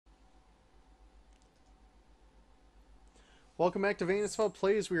Welcome back to Vanessfeld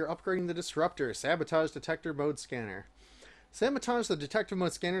Plays. We are upgrading the Disruptor, Sabotage Detector Mode Scanner. Sabotage the Detective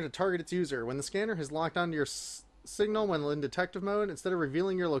Mode Scanner to target its user. When the scanner has locked onto your signal when in detective mode, instead of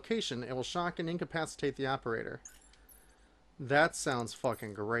revealing your location, it will shock and incapacitate the operator. That sounds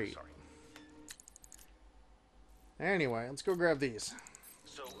fucking great. Sorry. Anyway, let's go grab these.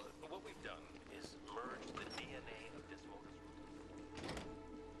 So, what we've done is merge the DNA of this motor's...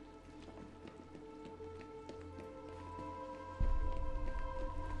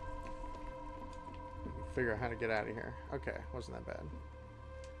 Figure out how to get out of here. Okay, wasn't that bad.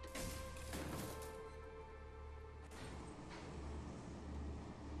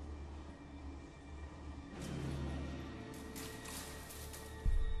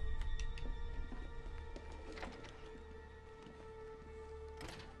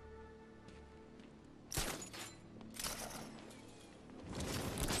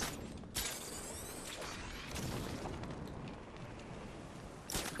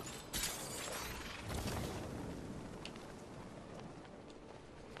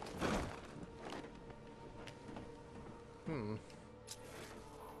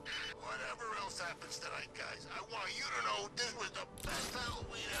 Whatever else happens tonight, guys, I want you to know this was the best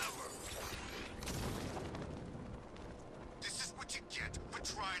Halloween ever. This is what you get for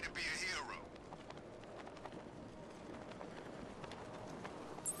trying to be a hero.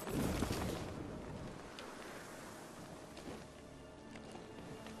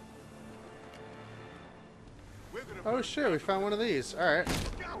 Oh shit, we found one of these. Alright.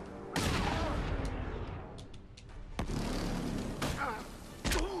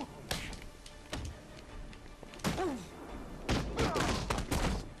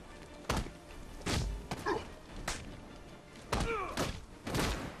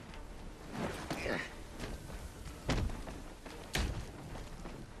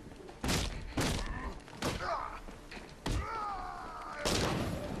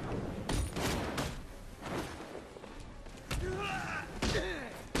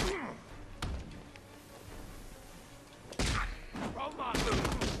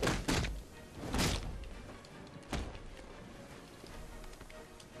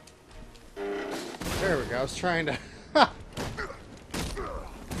 There we go, I was trying to...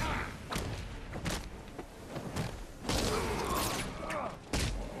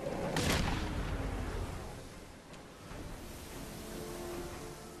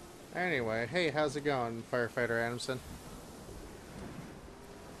 Anyway, hey, how's it going, Firefighter Adamson?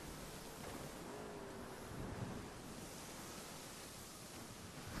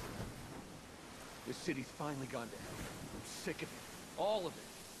 This city's finally gone to hell. I'm sick of it. All of it.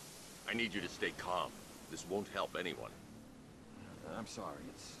 I need you to stay calm. This won't help anyone. I'm sorry.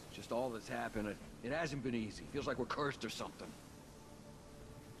 It's just all that's happened. It hasn't been easy. Feels like we're cursed or something.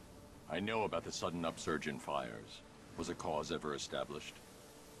 I know about the sudden upsurge in fires. Was a cause ever established?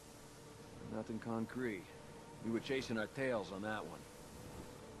 Nothing concrete. We were chasing our tails on that one.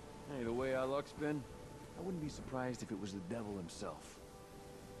 Hey, the way our luck's been, I wouldn't be surprised if it was the devil himself.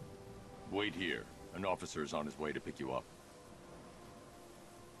 Wait here. An officer's on his way to pick you up.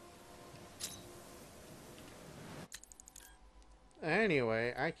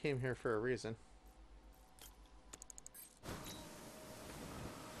 Anyway, I came here for a reason.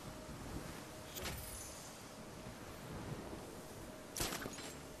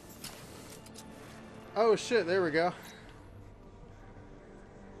 Oh shit, there we go.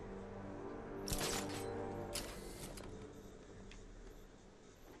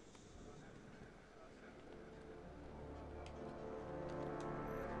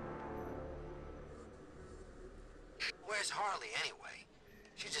 Where's Harley anyway?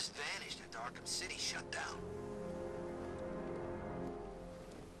 She just vanished after Arkham City shut down.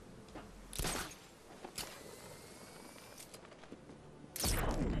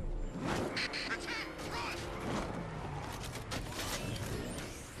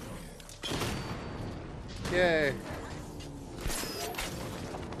 Yay.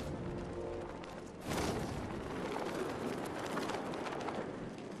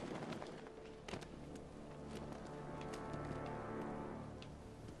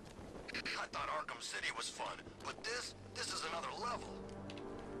 I thought Arkham City was fun, but this is another level.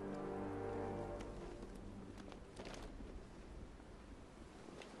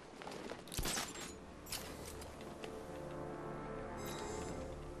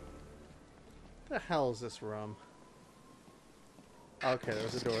 The hell is this room? Okay, there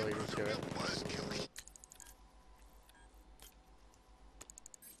was a door leading to it.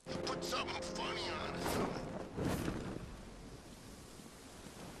 Put something funny on it.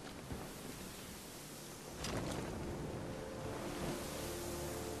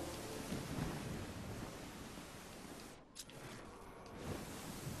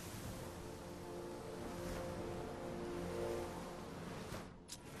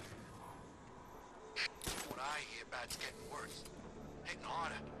 Bat's getting worse. Hitting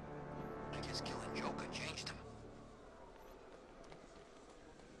harder. I guess killing Joker changed him.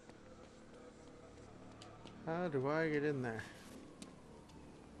 How do I get in there?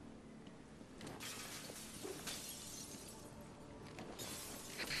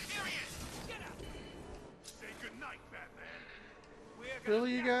 Here he is! Get out! Say goodnight, Batman. We're gonna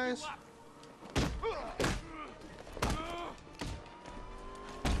Really, you jack guys? up.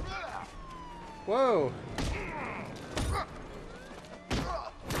 Whoa!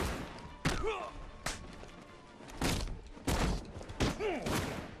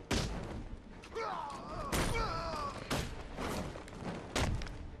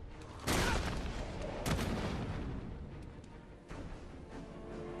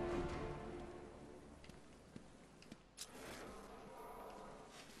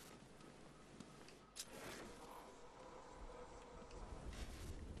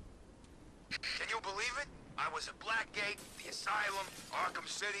 Can you believe it? I was at Blackgate, the Asylum, Arkham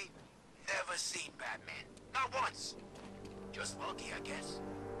City. Never seen Batman. Not once. Just lucky, I guess.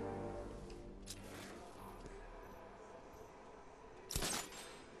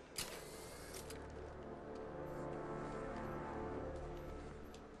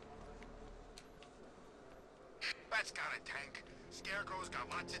 Bat's got a tank. Scarecrow's got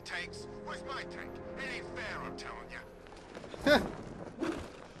lots of tanks. Where's my tank? It ain't fair, I'm telling you.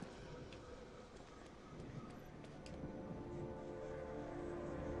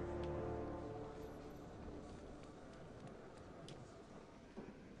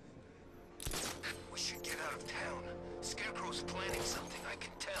 We should get out of town. Scarecrow's planning something, I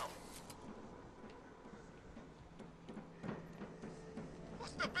can tell.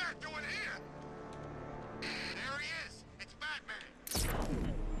 What's the Bat doing here? There he is. It's Batman.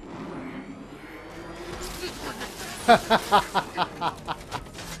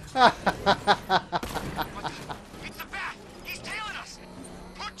 It's the Bat. He's tailing us.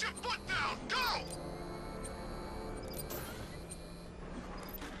 Put your foot down. Go.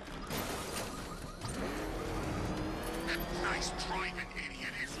 Nice driving,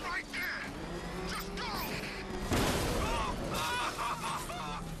 idiot. He's right there. Just go.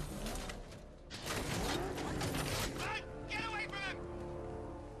 Get away from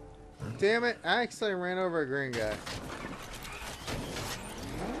him. Damn it! I actually ran over a green guy.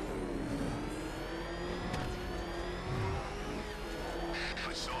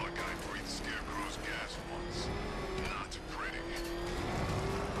 I saw a guy breathe Scarecrow's gas once. Not pretty.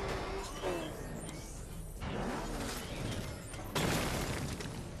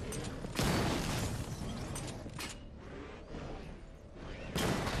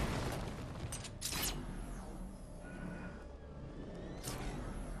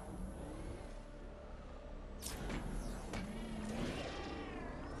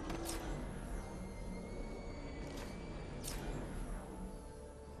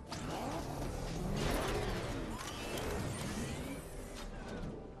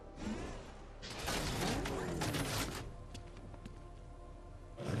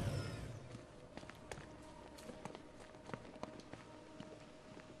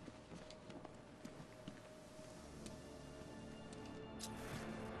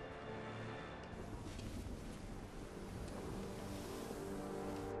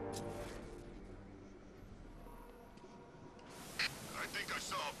 I think I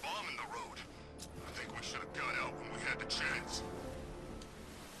saw a bomb in the road. I think we should have got out when we had the chance.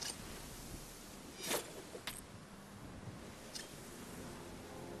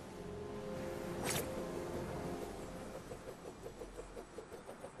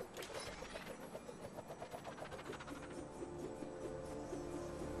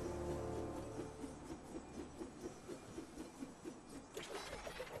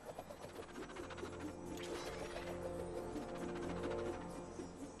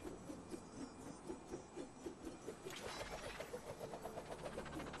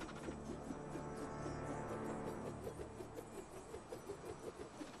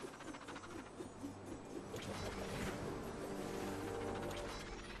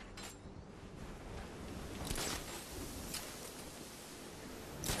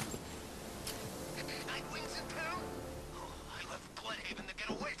 Nightwing's in town? Oh, I left Bloodhaven to get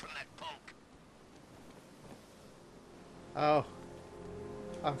away from that punk. Oh.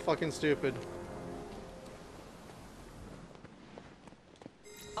 I'm fucking stupid.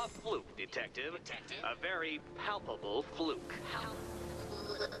 A fluke, Detective. A very palpable fluke.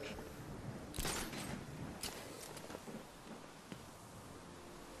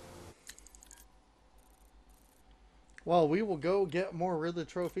 Well, we will go get more Riddler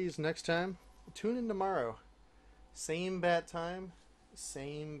trophies next time. Tune in tomorrow. Same bat time,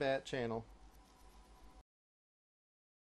 same bat channel.